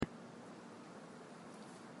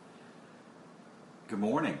Good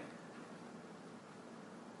morning.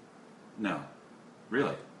 No,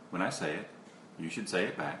 really, when I say it, you should say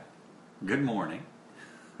it back. Good morning.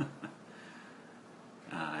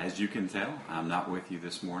 As you can tell, I'm not with you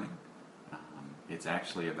this morning. It's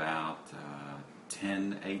actually about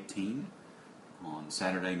 10:18 on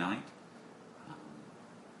Saturday night.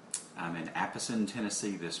 I'm in Appleton,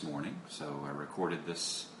 Tennessee this morning, so I recorded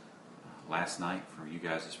this last night from you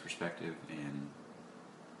guys' perspective, and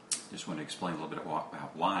just want to explain a little bit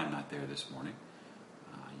about why I'm not there this morning.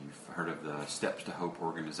 You've heard of the Steps to Hope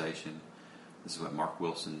organization. This is what Mark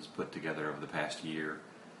Wilson's put together over the past year.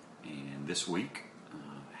 And this week,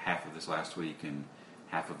 half of this last week and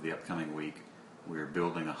half of the upcoming week, we're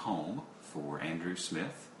building a home for Andrew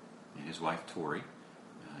Smith and his wife Tori.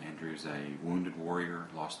 Andrew's a wounded warrior,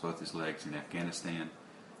 lost both his legs in Afghanistan,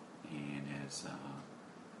 and is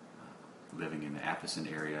living in the Appleton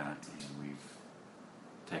area. And we've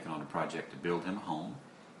taken on a project to build him a home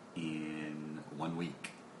in 1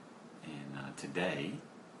 week. And today,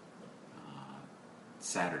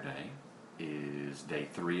 Saturday, is day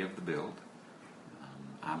 3 of the build.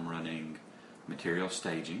 I'm running material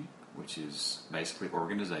staging, which is basically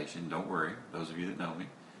organization. Don't worry, those of you that know me.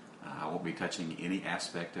 I won't be touching any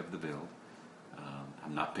aspect of the build.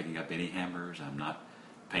 I'm not picking up any hammers. I'm not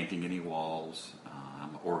painting any walls.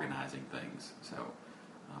 I'm organizing things. So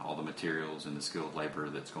all the materials and the skilled labor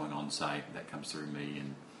that's going on site, that comes through me,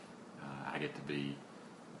 and I get to be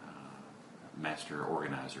master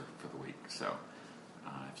organizer for the week. So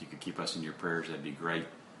if you could keep us in your prayers, that'd be great.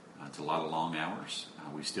 It's a lot of long hours.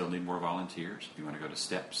 We still need more volunteers. If you want to go to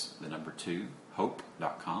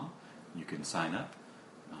steps2hope.com, you can sign up,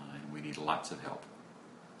 and we need lots of help.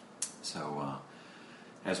 So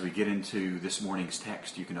as we get into this morning's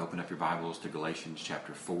text, you can open up your Bibles to Galatians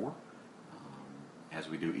chapter 4. As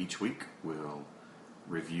we do each week, we'll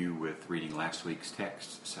review with reading last week's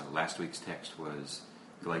text. So last week's text was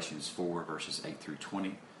Galatians 4, verses 8 through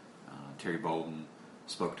 20. Terry Bolden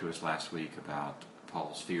spoke to us last week about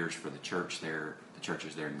Paul's fears for the churches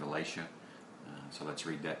there in Galatia. So let's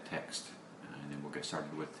read that text, and then we'll get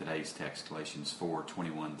started with today's text, Galatians 4,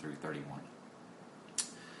 21 through 31.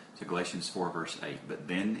 So Galatians 4, verse 8, "But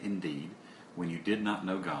then indeed, when you did not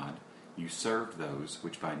know God, you served those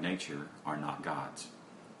which by nature are not God's.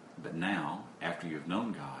 But now, after you have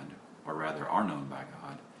known God, or rather are known by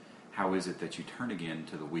God, how is it that you turn again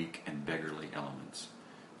to the weak and beggarly elements,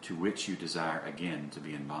 to which you desire again to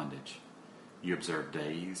be in bondage? You observe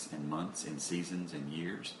days and months and seasons and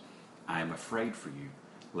years. I am afraid for you,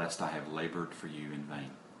 lest I have labored for you in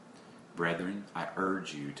vain. Brethren, I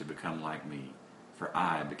urge you to become like me, for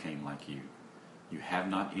I became like you. You have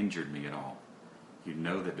not injured me at all. You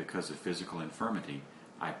know that because of physical infirmity,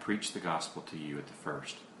 I preached the gospel to you at the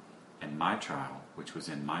first. And my trial, which was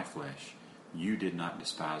in my flesh, you did not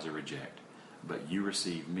despise or reject, but you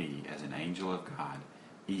received me as an angel of God,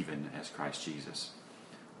 even as Christ Jesus.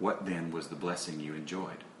 What then was the blessing you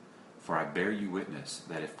enjoyed? For I bear you witness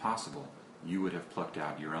that if possible, you would have plucked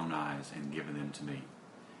out your own eyes and given them to me.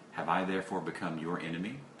 Have I therefore become your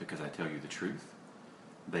enemy because I tell you the truth?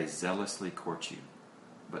 They zealously court you,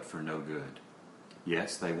 but for no good.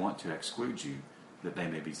 Yes, they want to exclude you, that they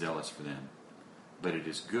may be zealous for them. But it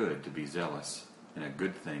is good to be zealous, and a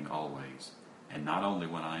good thing always, and not only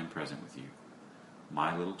when I am present with you.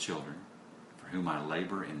 My little children, for whom I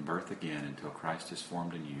labor in birth again until Christ is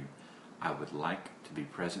formed in you, I would like to be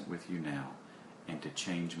present with you now, and to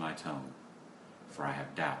change my tone, for I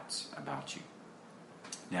have doubts about you."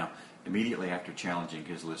 Now, immediately after challenging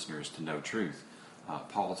his listeners to know truth,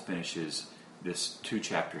 Paul finishes this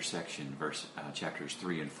 2-chapter section, chapters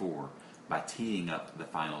 3 and 4, by teeing up the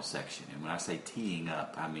final section. And when I say teeing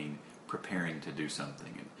up, I mean preparing to do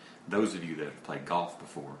something. And those of you that have played golf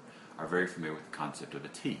before are very familiar with the concept of a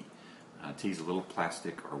tee. A tee is a little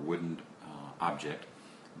plastic or wooden object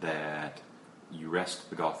that you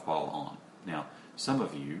rest the golf ball on. Now, some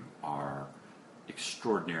of you are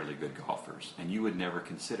extraordinarily good golfers, and you would never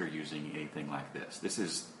consider using anything like this. This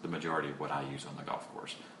is the majority of what I use on the golf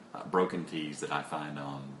course. Broken tees that I find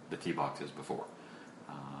on the tee boxes before.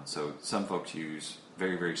 So some folks use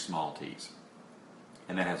very, very small tees,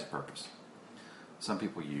 and that has a purpose. Some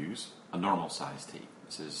people use a normal size tee.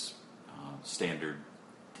 This is standard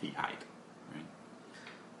tee height. Right?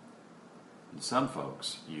 And some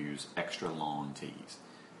folks use extra long tees.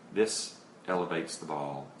 This elevates the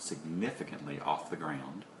ball significantly off the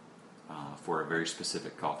ground for a very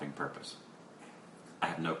specific golfing purpose. I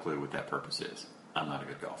have no clue what that purpose is. I'm not a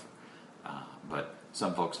good golfer. But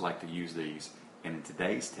some folks like to use these, and in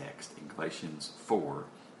today's text, in Galatians 4,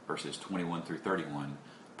 verses 21 through 31,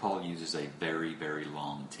 Paul uses a very, very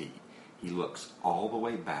long tee. he looks all the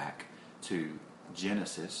way back to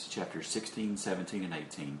Genesis chapters 16, 17, and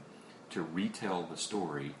 18 to retell the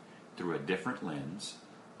story through a different lens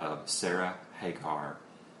of Sarah, Hagar,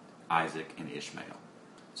 Isaac, and Ishmael.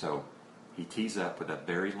 So he tees up with a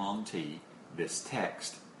very long T this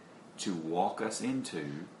text to walk us into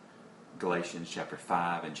Galatians chapter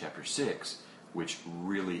 5 and chapter 6, which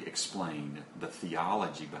really explain the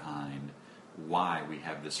theology behind why we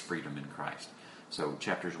have this freedom in Christ. So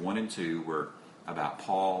chapters 1 and 2 were about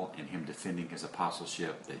Paul and him defending his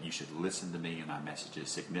apostleship, that you should listen to me and my message is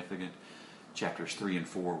significant. Chapters 3 and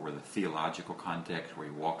 4 were the theological context where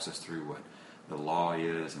he walks us through what the law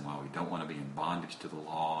is and why we don't want to be in bondage to the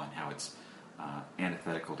law and how it's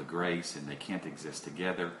antithetical to grace and they can't exist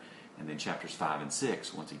together. And then chapters 5 and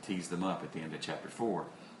 6, once he tees them up at the end of chapter 4,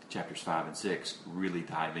 chapters 5 and 6 really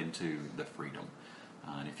dive into the freedom.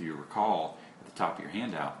 And if you recall, at the top of your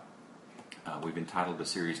handout, we've entitled the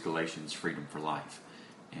series Galatians Freedom for Life.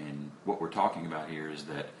 And what we're talking about here is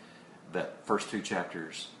that first two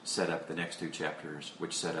chapters set up the next two chapters,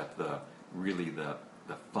 which set up the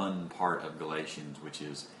fun part of Galatians, which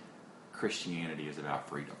is Christianity is about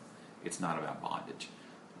freedom. It's not about bondage.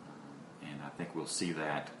 And I think we'll see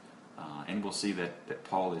that. And we'll see that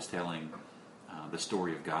Paul is telling the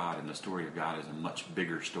story of God, and the story of God is a much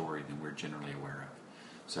bigger story than we're generally aware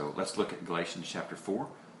of. So let's look at Galatians chapter 4,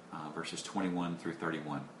 verses 21 through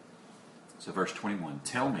 31. So verse 21,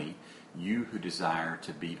 tell me, you who desire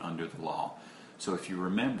to be under the law. So if you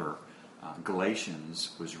remember,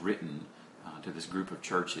 Galatians was written to this group of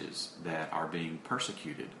churches that are being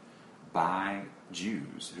persecuted by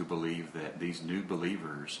Jews who believe that these new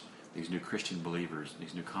believers, these new Christian believers,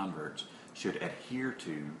 these new converts should adhere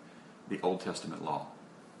to the Old Testament law.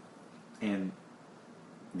 And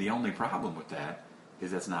the only problem with that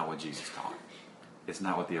is that's not what Jesus taught. It's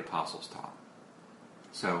not what the apostles taught.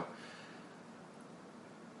 So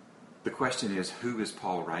the question is, who is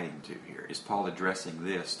Paul writing to here? Is Paul addressing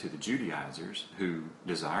this to the Judaizers who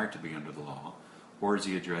desire to be under the law, or is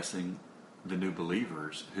he addressing the new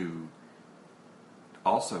believers who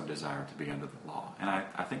also desire to be under the law? And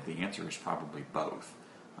I think the answer is probably both.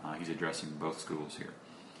 He's addressing both schools here.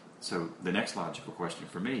 So the next logical question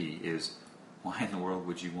for me is, why in the world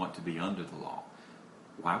would you want to be under the law?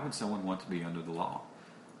 Why would someone want to be under the law?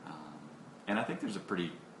 And I think there's a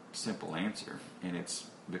pretty simple answer, and it's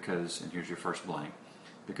because, and here's your first blank,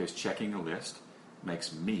 because checking a list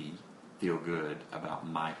makes me feel good about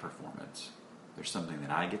my performance. There's something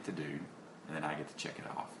that I get to do, and then I get to check it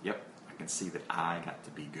off. Yep, I can see that I got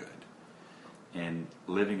to be good. And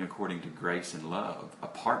living according to grace and love,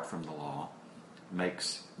 apart from the law,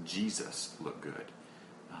 makes Jesus look good.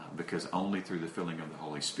 Because only through the filling of the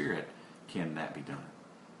Holy Spirit can that be done.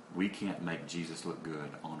 We can't make Jesus look good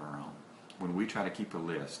on our own. When we try to keep a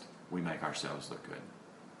list, we make ourselves look good.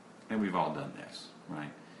 And we've all done this,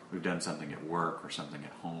 right? We've done something at work or something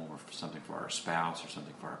at home or something for our spouse or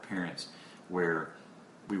something for our parents where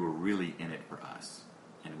we were really in it for us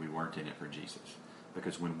and we weren't in it for Jesus.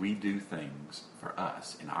 Because when we do things for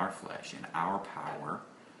us, in our flesh, in our power,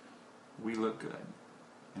 we look good.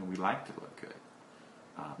 And we like to look good.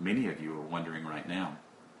 Many of you are wondering right now,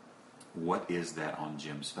 what is that on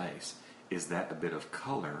Jim's face? Is that a bit of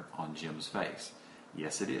color on Jim's face?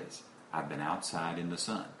 Yes, it is. I've been outside in the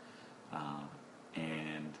sun.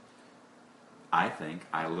 And I think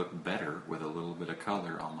I look better with a little bit of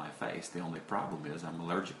color on my face. The only problem is I'm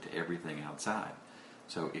allergic to everything outside.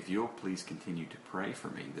 So if you'll please continue to pray for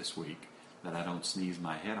me this week that I don't sneeze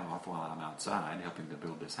my head off while I'm outside helping to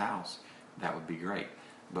build this house, that would be great.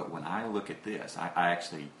 But when I look at this, I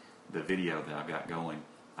actually, the video that I've got going,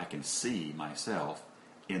 I can see myself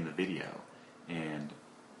in the video. And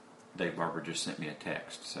Dave Barber just sent me a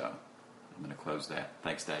text, so I'm going to close that.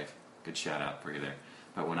 Thanks, Dave. Good shout out for you there.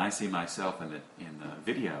 But when I see myself in the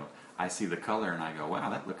video, I see the color and I go, wow,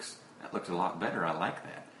 that looks a lot better. I like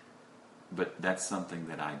that. But that's something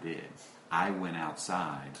that I did. I went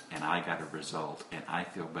outside and I got a result, and I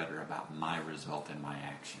feel better about my result and my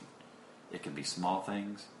action. It can be small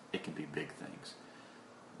things, it can be big things.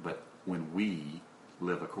 But when we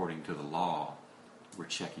live according to the law, we're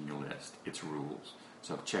checking a list. It's rules.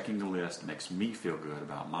 So checking the list makes me feel good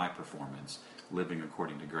about my performance. Living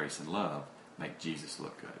according to grace and love make Jesus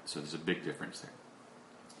look good. So there's a big difference there.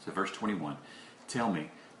 So verse 21, tell me,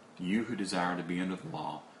 you who desire to be under the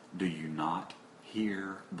law, do you not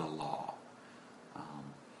hear the law?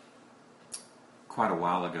 Quite a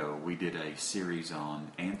while ago, we did a series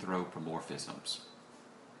on anthropomorphisms.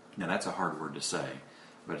 Now that's a hard word to say,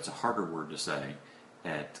 but it's a harder word to say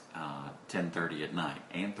at 10:30 at night.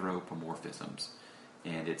 Anthropomorphisms.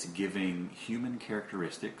 and it's giving human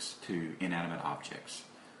characteristics to inanimate objects.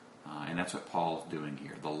 And that's what Paul's doing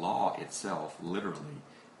here. The law itself, literally,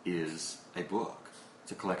 is a book.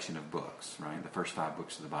 It's a collection of books, right? The first 5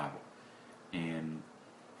 books of the Bible. And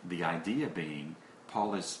the idea being,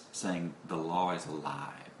 Paul is saying the law is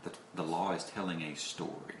alive. The law is telling a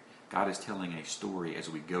story. God is telling a story as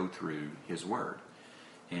we go through His Word.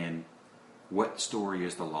 And what story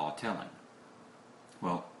is the law telling?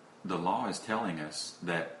 Well, the law is telling us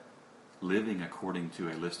that living according to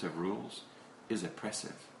a list of rules is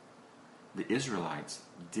oppressive. The Israelites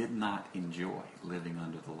did not enjoy living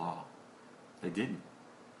under the law. They didn't.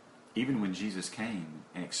 Even when Jesus came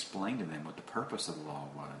and explained to them what the purpose of the law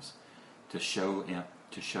was, to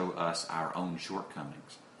show us our own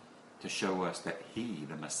shortcomings, to show us that He,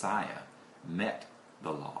 the Messiah, met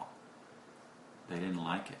the law. They didn't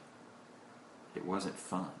like it. It wasn't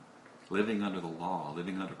fun. Living under the law,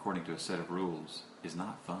 living according to a set of rules, is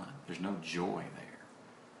not fun. There's no joy there.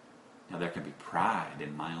 Now, there can be pride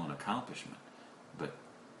in my own accomplishment, but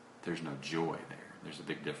there's no joy there. There's a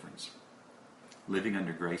big difference. Living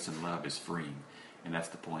under grace and love is freeing, and that's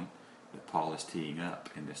the point that Paul is teeing up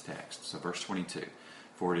in this text. So verse 22,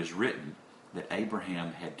 for it is written that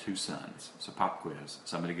Abraham had 2 sons. So pop quiz.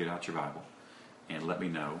 Somebody get out your Bible and let me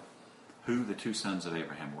know who the 2 sons of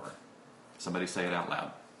Abraham were. Somebody say it out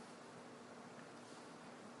loud.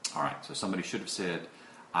 All right, so somebody should have said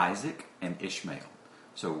Isaac and Ishmael.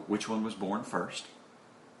 So which one was born first?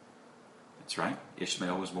 That's right.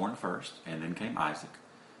 Ishmael was born first, and then came Isaac.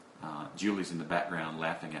 Julie's in the background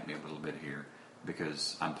laughing at me a little bit here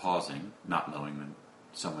because I'm pausing, not knowing that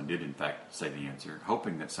someone did in fact say the answer,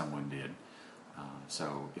 hoping that someone did.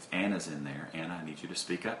 So if Anna's in there, Anna, I need you to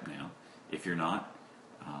speak up now. If you're not,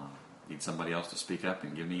 need somebody else to speak up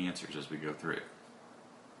and give me answers as we go through.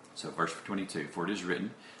 So verse 22, for it is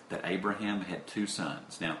written that Abraham had 2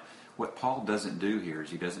 sons. Now, what Paul doesn't do here is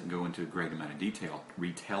he doesn't go into a great amount of detail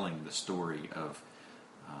retelling the story of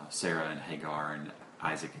Sarah and Hagar and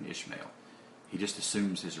Isaac and Ishmael. He just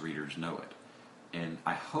assumes his readers know it. And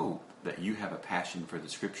I hope that you have a passion for the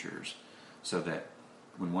Scriptures so that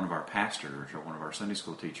when one of our pastors or one of our Sunday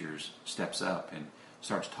school teachers steps up and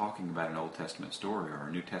starts talking about an Old Testament story or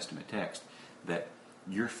a New Testament text, that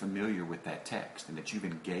you're familiar with that text and that you've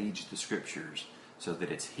engaged the Scriptures so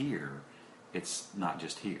that it's here, it's not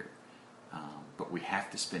just here. But we have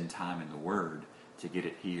to spend time in the Word to get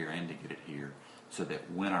it here and to get it here, so that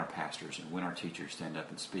when our pastors and when our teachers stand up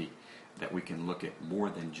and speak, that we can look at more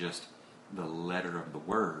than just the letter of the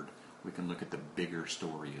Word, we can look at the bigger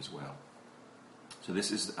story as well. So this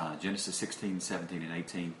is Genesis 16, 17, and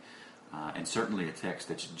 18, and certainly a text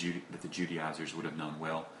that the Judaizers would have known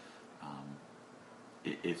well.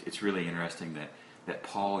 It's really interesting that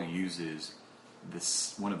Paul uses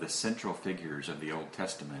one of the central figures of the Old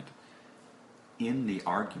Testament in the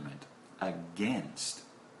argument against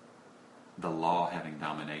the law having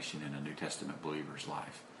domination in a New Testament believer's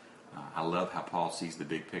life. I love how Paul sees the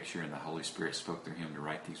big picture and the Holy Spirit spoke through him to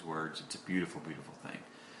write these words. It's a beautiful, beautiful thing.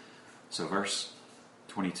 So verse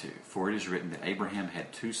 22, for it is written that Abraham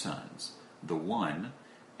had 2 sons. The one,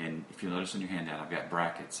 and if you'll notice on your handout, I've got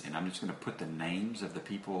brackets, and I'm just going to put the names of the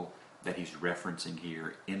people that he's referencing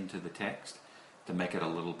here into the text to make it a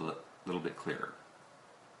little bit clearer.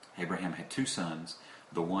 Abraham had 2 sons,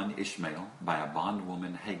 the one Ishmael by a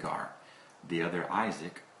bondwoman Hagar, the other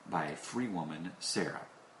Isaac by a free woman Sarah.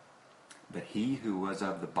 But he who was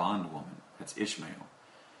of the bondwoman, that's Ishmael,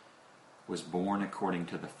 was born according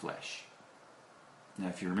to the flesh. Now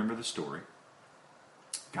if you remember the story,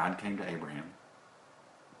 God came to Abraham.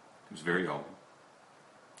 He was very old.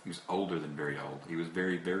 He was older than very old. He was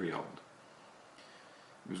very, very old.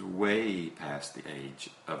 He was way past the age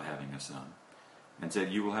of having a son. And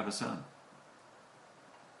said, you will have a son.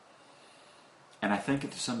 And I think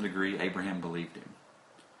that to some degree Abraham believed him.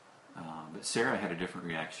 But Sarah had a different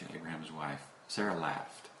reaction, Abraham's wife. Sarah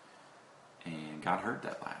laughed. And God heard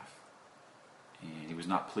that laugh. And he was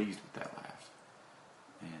not pleased with that laugh.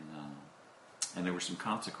 And there were some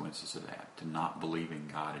consequences of that, to not believing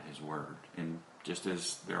God at His Word. And just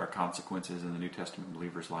as there are consequences in the New Testament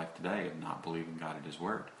believer's life today of not believing God at His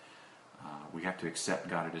Word. We have to accept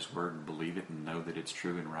God at His Word and believe it and know that it's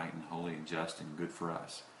true and right and holy and just and good for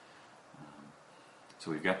us.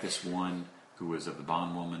 So we've got this one who was of the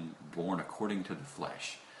bondwoman, born according to the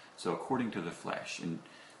flesh. So according to the flesh. And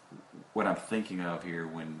what I'm thinking of here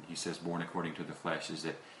when he says born according to the flesh is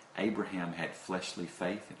that Abraham had fleshly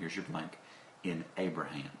faith, and here's your blank, in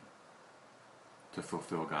Abraham to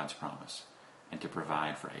fulfill God's promise and to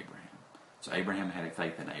provide for Abraham. So Abraham had a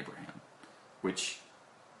faith in Abraham, which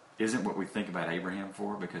isn't what we think about Abraham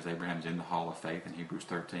for, because Abraham's in the Hall of Faith in Hebrews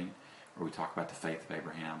 13, where we talk about the faith of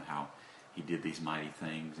Abraham, how he did these mighty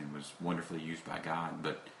things and was wonderfully used by God.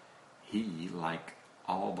 But he, like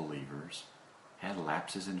all believers, had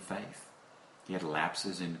lapses in faith. He had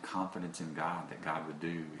lapses in confidence in God, that God would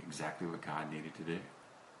do exactly what God needed to do.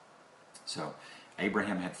 So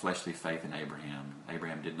Abraham had fleshly faith in Abraham.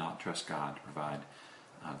 Abraham did not trust God to provide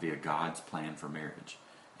via God's plan for marriage.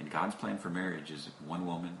 And God's plan for marriage is one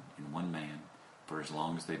woman and one man for as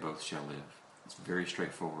long as they both shall live. It's very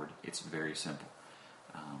straightforward. It's very simple.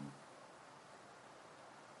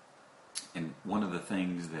 And one of the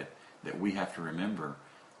things that we have to remember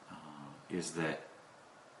is that,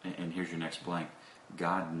 and here's your next blank,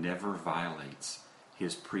 God never violates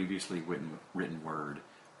his previously written word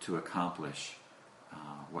to accomplish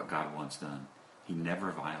what God wants done. He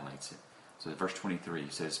never violates it. So verse 23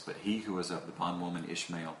 says, "But he who was of the bondwoman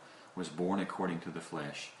Ishmael was born according to the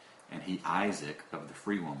flesh, and he Isaac of the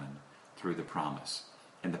free woman through the promise."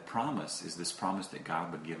 And the promise is this promise that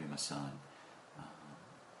God would give him a son.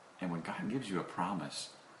 And when God gives you a promise,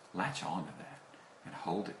 latch on to that and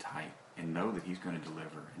hold it tight and know that he's going to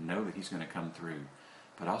deliver and know that he's going to come through,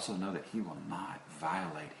 but also know that he will not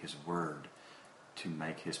violate his word to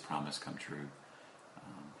make his promise come true.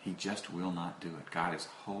 He just will not do it. God is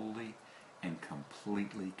holy and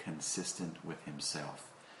completely consistent with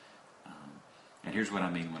himself. And here's what I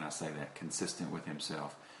mean when I say that, consistent with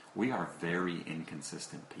himself. We are very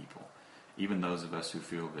inconsistent people. Even those of us who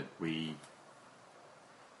feel that we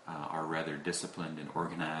are rather disciplined and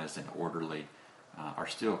organized and orderly are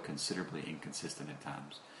still considerably inconsistent at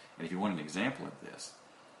times. And if you want an example of this,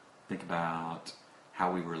 think about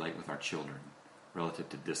how we relate with our children relative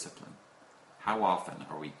to discipline. How often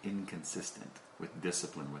are we inconsistent with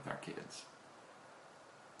discipline with our kids?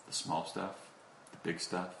 The small stuff, the big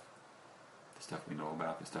stuff, the stuff we know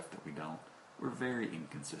about, the stuff that we don't. We're very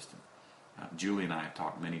inconsistent. Julie and I have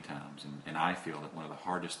talked many times, and I feel that one of the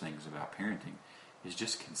hardest things about parenting is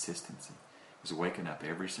just consistency. Is waking up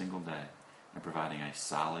every single day and providing a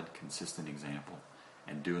solid, consistent example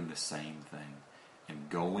and doing the same thing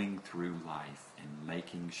and going through life and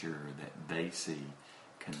making sure that they see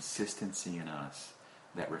consistency in us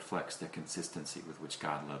that reflects the consistency with which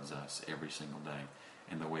God loves us every single day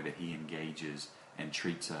and the way that he engages and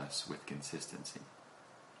treats us with consistency.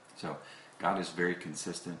 So God is very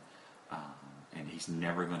consistent, and he's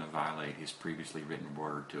never going to violate his previously written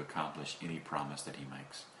word to accomplish any promise that he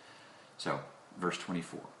makes. So, verse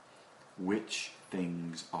 24. Which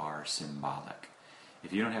things are symbolic?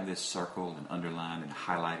 If you don't have this circled and underlined and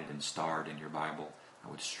highlighted and starred in your Bible, I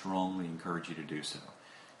would strongly encourage you to do so.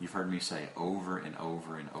 You've heard me say over and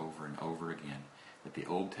over and over and over again that the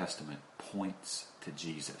Old Testament points to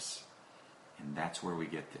Jesus. And that's where we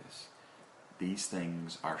get this. These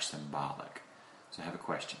things are symbolic. So I have a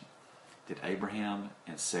question. Did Abraham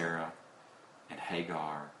and Sarah and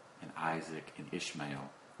Hagar and Isaac and Ishmael,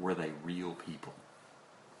 were they real people?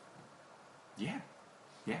 Yeah,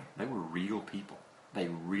 they were real people. They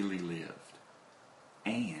really lived.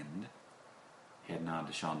 And, head nod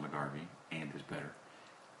to Sean McGarvey, and is better.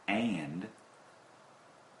 And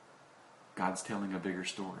God's telling a bigger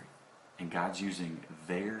story. And God's using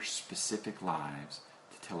their specific lives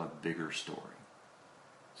to tell a bigger story.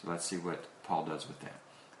 So let's see what Paul does with that.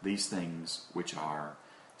 These things which are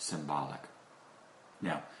symbolic.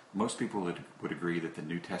 Now, most people would agree that the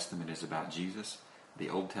New Testament is about Jesus. The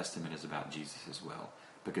Old Testament is about Jesus as well.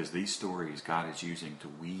 Because these stories God is using to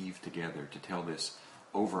weave together to tell this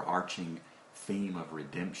overarching theme of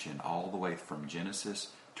redemption all the way from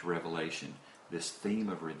Genesis to Revelation. This theme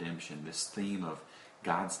of redemption, this theme of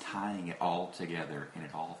God's tying it all together, and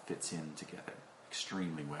it all fits in together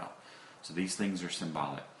extremely well. So these things are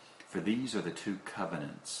symbolic. For these are the two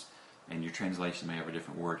covenants, and your translation may have a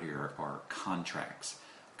different word here, are contracts.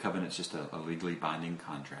 Covenant's just a legally binding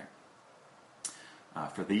contract.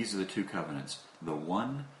 For these are the two covenants, the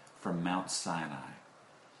one from Mount Sinai.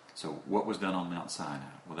 So what was done on Mount Sinai?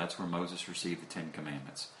 Well, that's where Moses received the Ten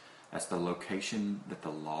Commandments. That's the location that the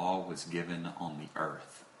law was given on the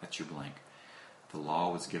earth. That's your blank. The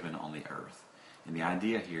law was given on the earth. And the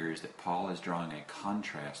idea here is that Paul is drawing a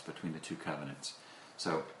contrast between the two covenants.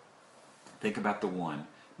 So think about the one,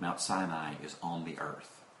 Mount Sinai is on the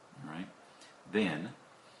earth. All right? Then,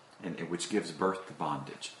 which gives birth to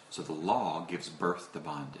bondage. So the law gives birth to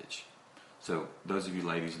bondage. So those of you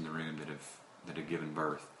ladies in the room that have given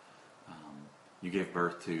birth, you gave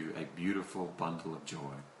birth to a beautiful bundle of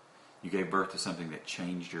joy. You gave birth to something that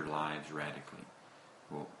changed your lives radically.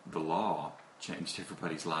 Well, the law changed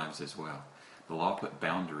everybody's lives as well. The law put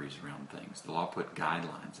boundaries around things. The law put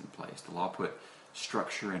guidelines in place. The law put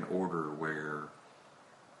structure and order where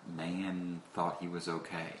man thought he was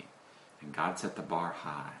okay. And God set the bar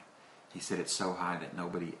high. He set it so high that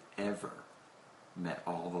nobody ever met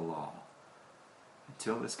all the law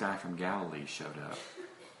until this guy from Galilee showed up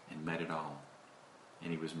and met it all.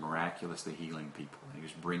 And he was miraculously healing people. And he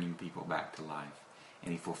was bringing people back to life.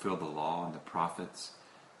 And he fulfilled the law and the prophets.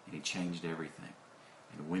 And he changed everything.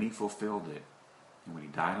 And when he fulfilled it, and when he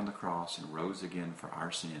died on the cross and rose again for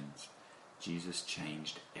our sins, Jesus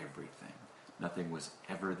changed everything. Nothing was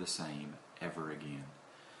ever the same ever again.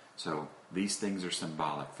 So these things are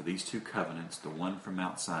symbolic. For these two covenants, the one from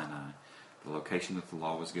Mount Sinai, the location that the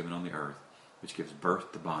law was given on the earth, which gives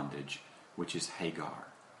birth to bondage, which is Hagar.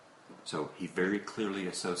 So he very clearly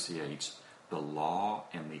associates the law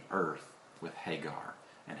and the earth with Hagar.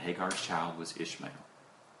 And Hagar's child was Ishmael,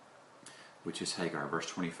 which is Hagar. Verse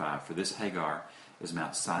 25, for this Hagar is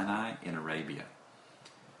Mount Sinai in Arabia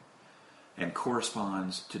and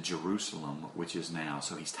corresponds to Jerusalem, which is now.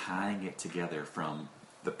 So he's tying it together from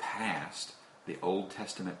the past, the Old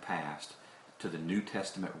Testament past, to the New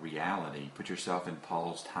Testament reality. Put yourself in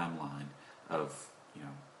Paul's timeline of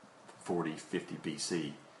 40, 50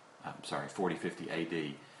 BC. 40, 50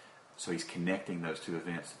 AD. So he's connecting those two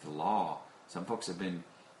events. The law, some folks have been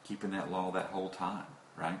keeping that law that whole time,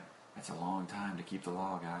 right? That's a long time to keep the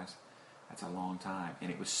law, guys. That's a long time.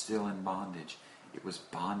 And it was still in bondage. It was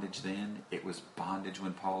bondage then. It was bondage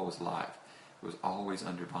when Paul was alive. It was always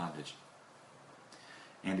under bondage.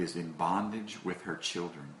 And is in bondage with her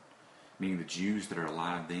children. Meaning the Jews that are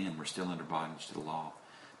alive then were still under bondage to the law.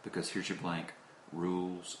 Because here's your blank.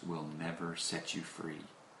 Rules will never set you free.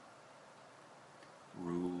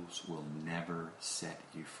 Rules will never set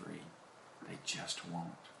you free. They just won't.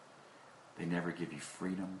 They never give you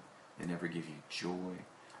freedom. They never give you joy.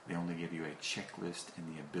 They only give you a checklist and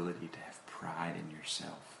the ability to have pride in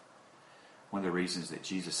yourself. One of the reasons that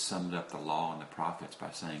Jesus summed up the law and the prophets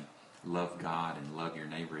by saying, love God and love your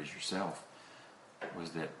neighbor as yourself,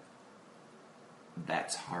 was that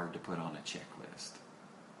that's hard to put on a checklist,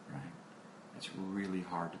 right? It's really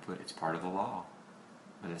hard to put. It's part of the law,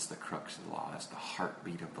 but it's the crux of the law. That's the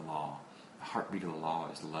heartbeat of the law. The heartbeat of the law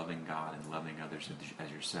is loving God and loving others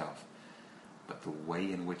as yourself. But the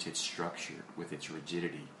way in which it's structured with its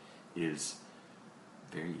rigidity is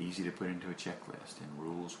very easy to put into a checklist, and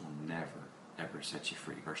rules will never, ever set you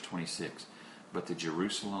free. Verse 26, but the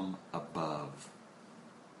Jerusalem above.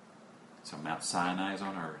 So Mount Sinai is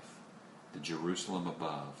on earth. The Jerusalem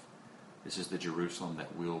above. This is the Jerusalem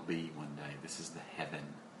that will be one day. This is the heaven.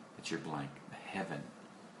 That's your blank. The heaven.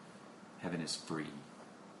 Heaven is free.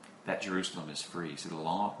 That Jerusalem is free. So the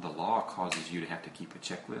law causes you to have to keep a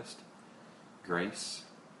checklist. Grace,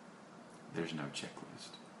 there's no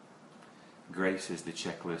checklist. Grace is the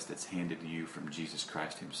checklist that's handed to you from Jesus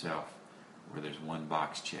Christ himself, where there's one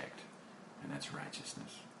box checked, and that's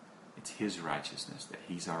righteousness. It's his righteousness that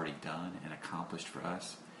he's already done and accomplished for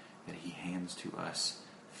us, that he hands to us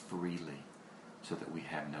freely so that we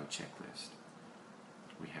have no checklist.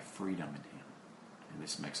 We have freedom in him, and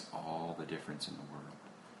this makes all the difference in the world.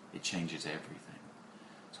 It changes everything.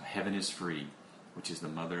 So heaven is free, which is the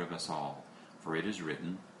mother of us all. For it is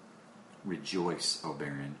written, rejoice, O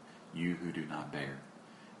barren, you who do not bear.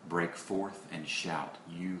 Break forth and shout,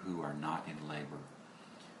 you who are not in labor.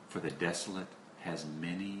 For the desolate has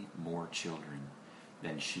many more children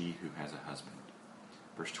than she who has a husband.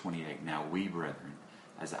 Verse 28, now we, brethren,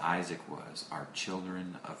 as Isaac was, are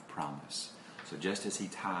children of promise. So just as he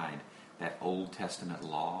tied that Old Testament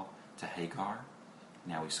law to Hagar,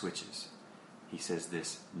 now he switches. He says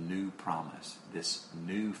this new promise, this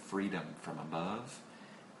new freedom from above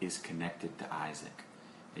is connected to Isaac.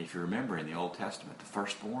 And if you remember in the Old Testament, the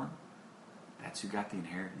firstborn, that's who got the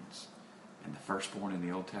inheritance. And the firstborn in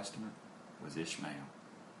the Old Testament was Ishmael.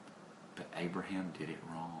 But Abraham did it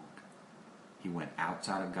wrong. He went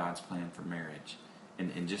outside of God's plan for marriage.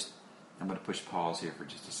 And just, I'm going to push pause here for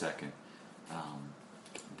just a second.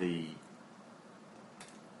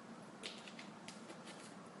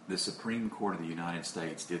 The Supreme Court of the United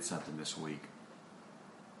States did something this week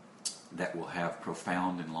that will have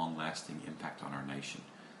profound and long-lasting impact on our nation.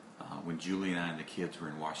 When Julie and I and the kids were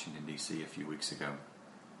in Washington, D.C. a few weeks ago,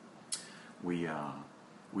 we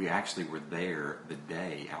actually were there the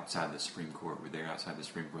day outside the Supreme Court. We were there outside the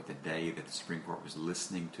Supreme Court the day that the Supreme Court was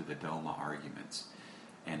listening to the DOMA arguments.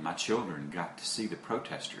 And my children got to see the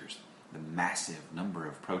protesters, the massive number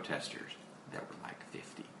of protesters that were like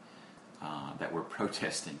 50. That were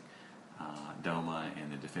protesting DOMA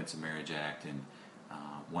and the Defense of Marriage Act and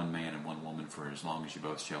one man and one woman for as long as you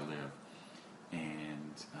both shall live.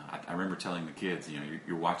 And I remember telling the kids,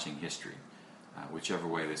 you're watching history. whichever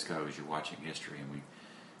way this goes, you're watching history. And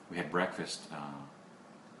we had breakfast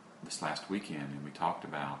this last weekend, and we talked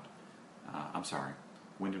about, I'm sorry,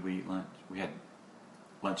 when did we eat lunch? We had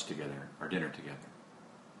lunch together, or dinner together.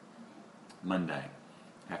 Monday,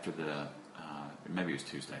 after the, maybe it was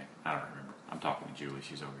Tuesday, I don't remember. I'm talking to Julie,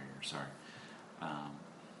 she's over here, sorry.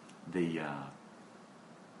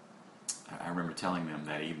 I remember telling them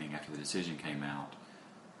that evening after the decision came out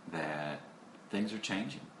that things are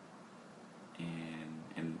changing.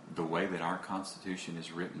 And the way that our Constitution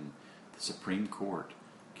is written, the Supreme Court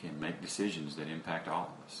can make decisions that impact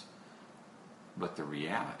all of us. But the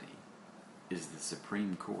reality is the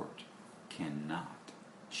Supreme Court cannot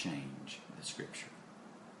change the Scripture.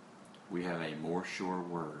 We have a more sure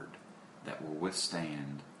word that will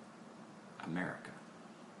withstand America.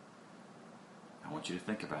 I want you to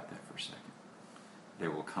think about that for a second.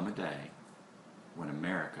 There will come a day when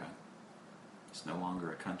America is no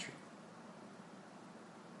longer a country.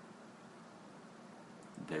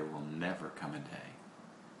 There will never come a day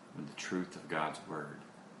when the truth of God's Word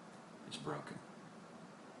is broken.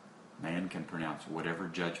 Man can pronounce whatever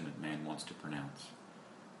judgment man wants to pronounce.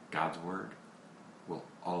 God's Word will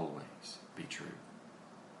always be true.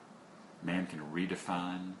 Man can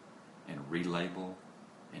redefine and relabel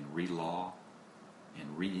and relaw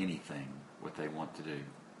and re-anything what they want to do.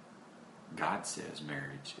 God says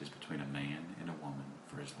marriage is between a man and a woman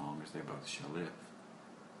for as long as they both shall live.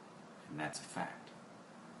 And that's a fact.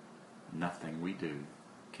 Nothing we do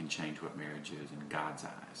can change what marriage is in God's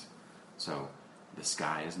eyes. So, the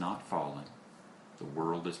sky is not falling. The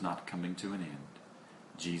world is not coming to an end.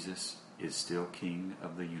 Jesus is still King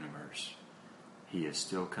of the universe. He is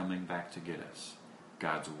still coming back to get us.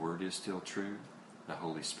 God's Word is still true. The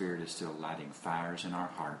Holy Spirit is still lighting fires in our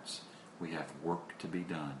hearts. We have work to be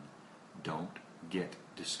done. Don't get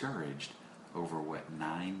discouraged over what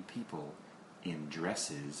 9 people in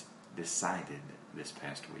dresses decided this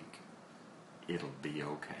past week. It'll be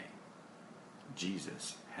okay.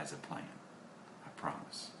 Jesus has a plan. I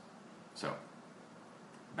promise. So,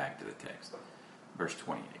 back to the text. Verse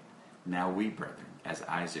 28. Now we, brethren, as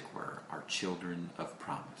Isaac were, are children of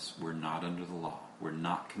promise. We're not under the law. We're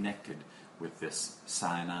not connected with this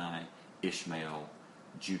Sinai, Ishmael,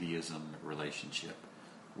 Judaism relationship.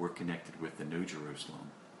 We're connected with the New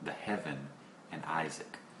Jerusalem, the heaven, and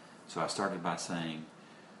Isaac. So I started by saying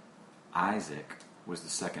Isaac was the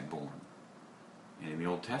second born. And in the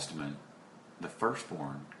Old Testament, the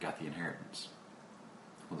firstborn got the inheritance.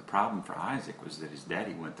 Well, the problem for Isaac was that his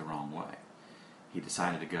daddy went the wrong way. He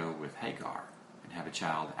decided to go with Hagar and have a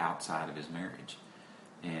child outside of his marriage.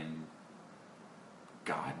 And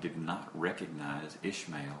God did not recognize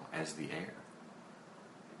Ishmael as the heir.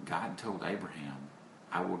 God told Abraham,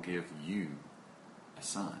 I will give you a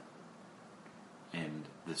son. And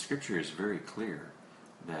the Scripture is very clear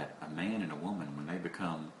that a man and a woman, when they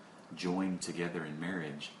become joined together in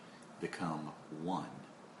marriage, become one.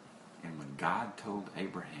 And when God told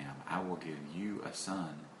Abraham, I will give you a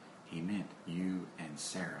son, he meant you and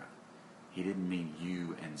Sarah. He didn't mean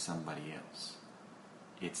you and somebody else.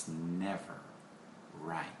 It's never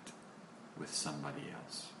right with somebody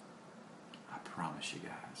else. I promise you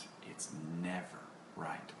guys, it's never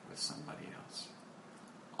right with somebody else.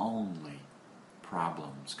 Only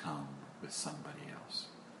problems come with somebody else.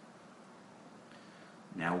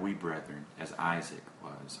 Now we, brethren, as Isaac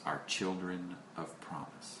was, are children of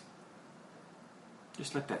promise.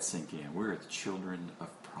 Just let that sink in. We're the children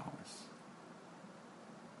of promise.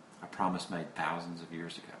 A promise made thousands of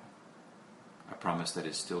years ago. A promise that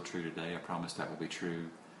is still true today. A promise that will be true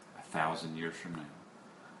 1,000 years from now.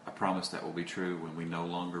 A promise that will be true when we no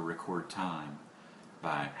longer record time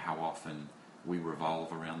by how often we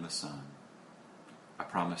revolve around the sun. A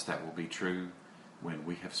promise that will be true when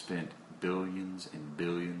we have spent billions and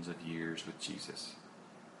billions of years with Jesus.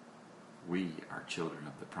 We are children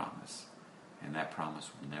of the promise, and that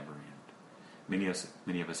promise will never end.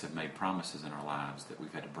 Many of us have made promises in our lives that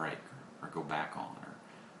we've had to break or go back on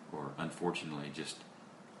or unfortunately just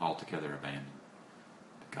altogether abandon.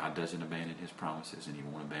 But God doesn't abandon His promises, and He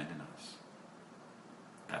won't abandon us.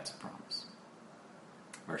 That's a promise.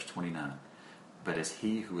 Verse 29. But as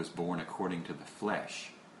he who was born according to the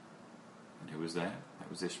flesh, and who was that? That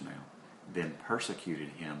was Ishmael. Then persecuted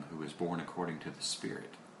him who was born according to the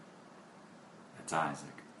Spirit. That's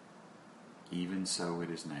Isaac. Even so it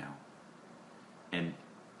is now. And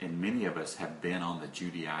many of us have been on the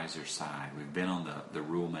Judaizer side. We've been on the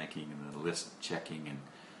rule making and the list checking and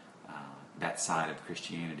that side of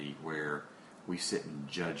Christianity where we sit in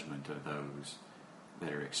judgment of those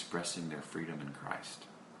that are expressing their freedom in Christ.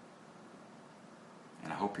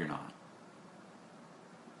 And I hope you're not.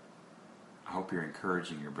 I hope you're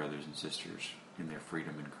encouraging your brothers and sisters in their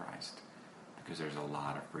freedom in Christ, because there's a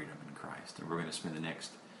lot of freedom in Christ. And we're going to spend the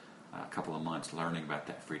next couple of months learning about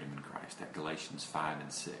that freedom in Christ, that Galatians 5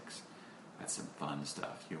 and 6. That's some fun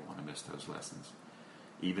stuff. You don't want to miss those lessons.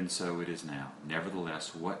 Even so it is now.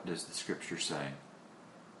 Nevertheless, what does the Scripture say?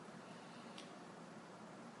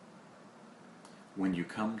 When you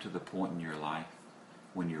come to the point in your life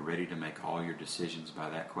when you're ready to make all your decisions by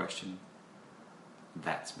that question,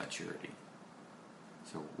 that's maturity.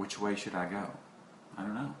 So which way should I go? I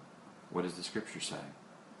don't know. What does the Scripture say?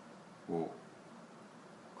 Well,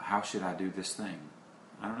 how should I do this thing?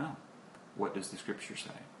 I don't know. What does the Scripture say?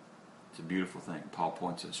 It's a beautiful thing. Paul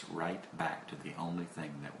points us right back to the only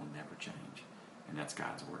thing that will never change, and that's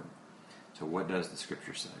God's Word. So what does the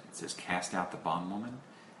Scripture say? It says, cast out the bondwoman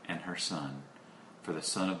and her son, for the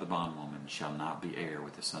son of the bondwoman shall not be heir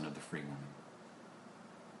with the son of the free woman.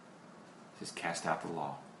 It says, cast out the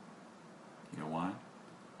law. You know why?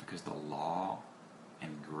 Because the law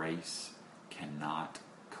and grace cannot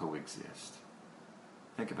coexist.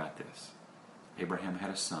 Think about this. Abraham had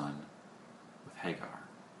a son with Hagar,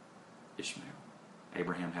 Ishmael.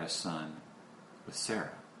 Abraham had a son with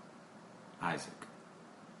Sarah, Isaac.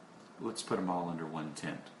 Let's put them all under one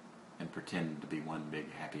tent and pretend to be one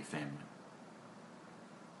big happy family.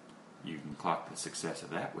 You can clock the success of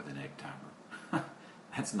that with an egg timer.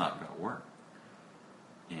 That's not going to work.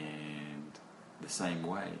 And the same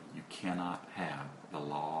way, you cannot have the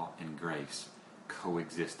law and grace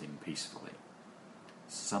coexisting peacefully.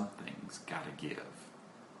 Something's got to give.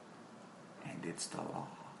 And it's the law.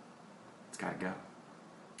 It's got to go.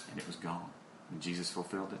 And it was gone. When Jesus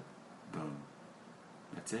fulfilled it, boom.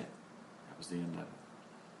 That's it. That was the end of it.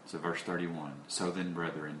 So verse 31. So then,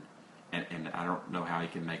 brethren, and I don't know how he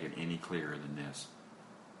can make it any clearer than this.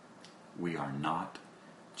 We are not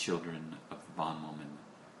children of the bondwoman,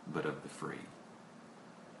 but of the free.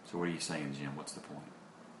 So what are you saying, Jim? What's the point?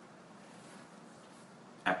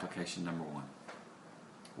 Application number 1.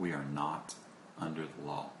 We are not under the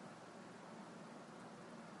law.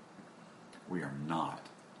 We are not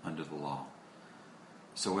under the law.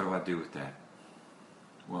 So what do I do with that?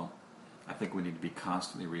 Well, I think we need to be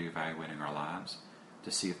constantly reevaluating our lives to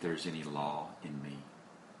see if there's any law in me.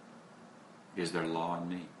 Is there law in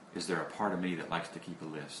me? Is there a part of me that likes to keep a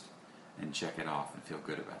list and check it off and feel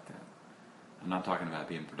good about that? I'm not talking about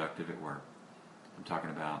being productive at work. I'm talking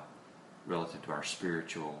about relative to our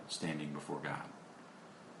spiritual standing before God.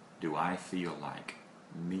 Do I feel like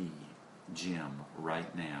me, Jim,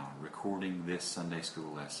 right now, recording this Sunday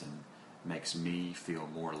school lesson makes me feel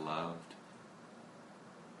more loved,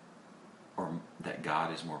 or that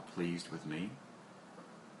God is more pleased with me?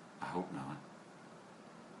 I hope not.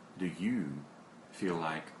 Do you feel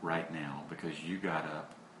like right now, because you got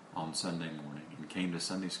up on Sunday morning and came to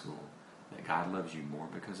Sunday school, that God loves you more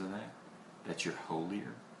because of that? That you're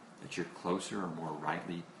holier? That you're closer or more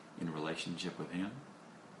rightly in relationship with Him?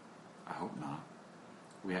 I hope not.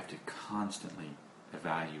 We have to constantly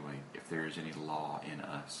evaluate if there is any law in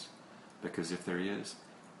us. Because if there is,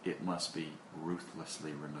 it must be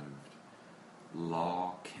ruthlessly removed.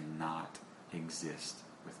 Law cannot exist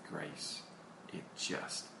with grace. It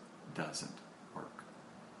just doesn't work.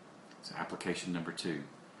 So application number 2.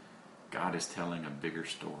 God is telling a bigger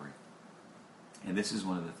story. And this is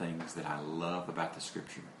one of the things that I love about the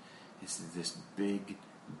Scripture. It's this big,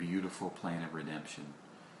 beautiful plan of redemption.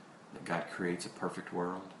 That God creates a perfect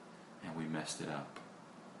world, and we messed it up.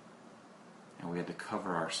 And we had to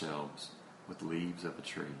cover ourselves with leaves of a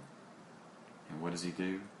tree. And what does He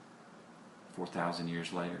do? 4,000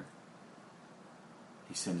 years later,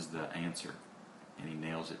 He sends the answer, and He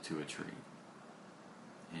nails it to a tree.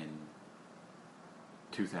 And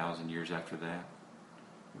 2,000 years after that,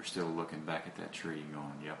 we're still looking back at that tree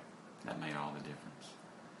going, yep, that made all the difference.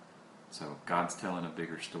 So God's telling a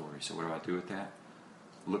bigger story. So what do I do with that?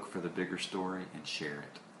 Look for the bigger story and share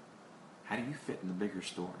it. How do you fit in the bigger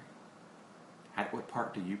story? What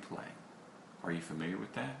part do you play? Are you familiar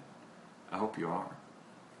with that? I hope you are.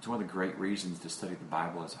 It's one of the great reasons to study the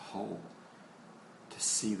Bible as a whole, to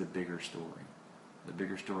see the bigger story. The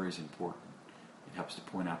bigger story is important. It helps to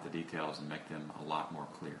point out the details and make them a lot more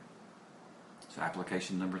clear. So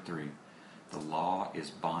application number 3, the law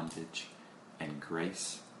is bondage and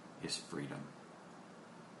grace is freedom.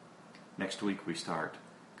 Next week we start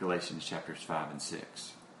Galatians chapters 5 and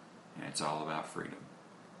 6, and it's all about freedom.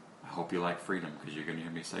 I hope you like freedom, because you're going to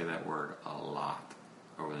hear me say that word a lot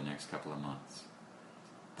over the next couple of months.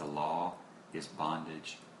 The law is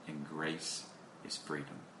bondage and grace is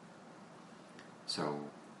freedom. So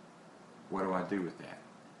what do I do with that?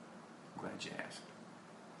 I'm glad you asked.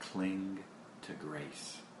 Cling to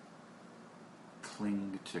grace.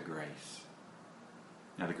 cling to grace.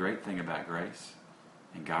 Now, the great thing about grace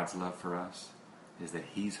and God's love for us is that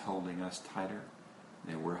He's holding us tighter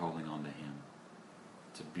than we're holding on to Him.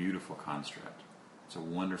 It's a beautiful construct. It's a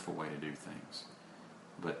wonderful way to do things.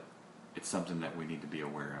 But it's something that we need to be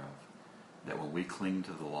aware of. That when we cling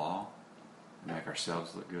to the law, we make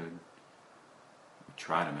ourselves look good. We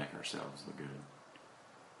try to make ourselves look good,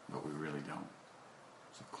 but we really don't.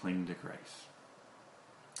 So cling to grace.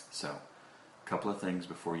 So, a couple of things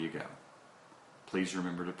before you go. Please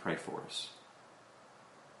remember to pray for us.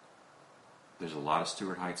 There's a lot of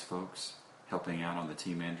Stuart Heights folks helping out on the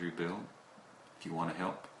Team Andrew build. If you want to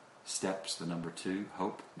help, steps, 2,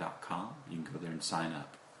 hope.com. You can go there and sign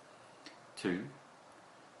up. 2,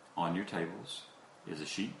 on your tables is a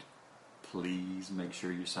sheet. Please make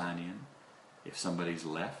sure you sign in. If somebody's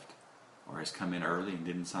left or has come in early and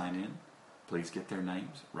didn't sign in, please get their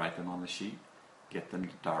names, write them on the sheet, get them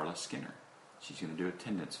to Darla Skinner. She's going to do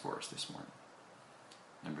attendance for us this morning.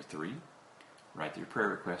 3, write your prayer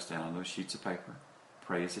request down on those sheets of paper,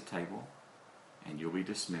 pray as a table, and you'll be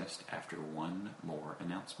dismissed after one more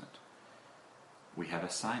announcement. We have a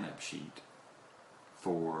sign-up sheet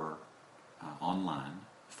for online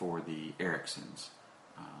for the Ericksons.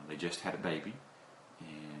 They just had a baby,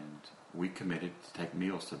 and we committed to take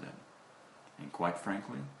meals to them. And quite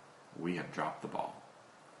frankly, we have dropped the ball.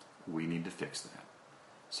 We need to fix that.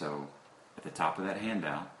 So at the top of that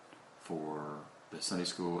handout for the Sunday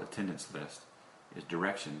school attendance list is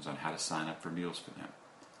directions on how to sign up for meals for them.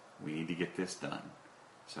 We need to get this done.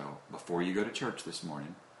 So before you go to church this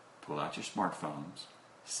morning, pull out your smartphones,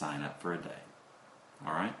 sign up for a day.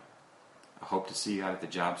 All right? I hope to see you out at the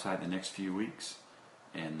job site in the next few weeks.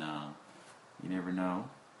 And you never know.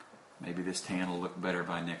 Maybe this tan will look better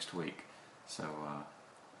by next week. So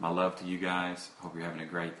my love to you guys. Hope you're having a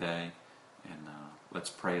great day. And let's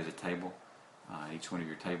pray as a table. Each one of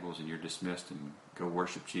your tables, and you're dismissed, and go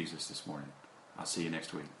worship Jesus this morning. I'll see you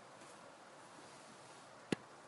next week.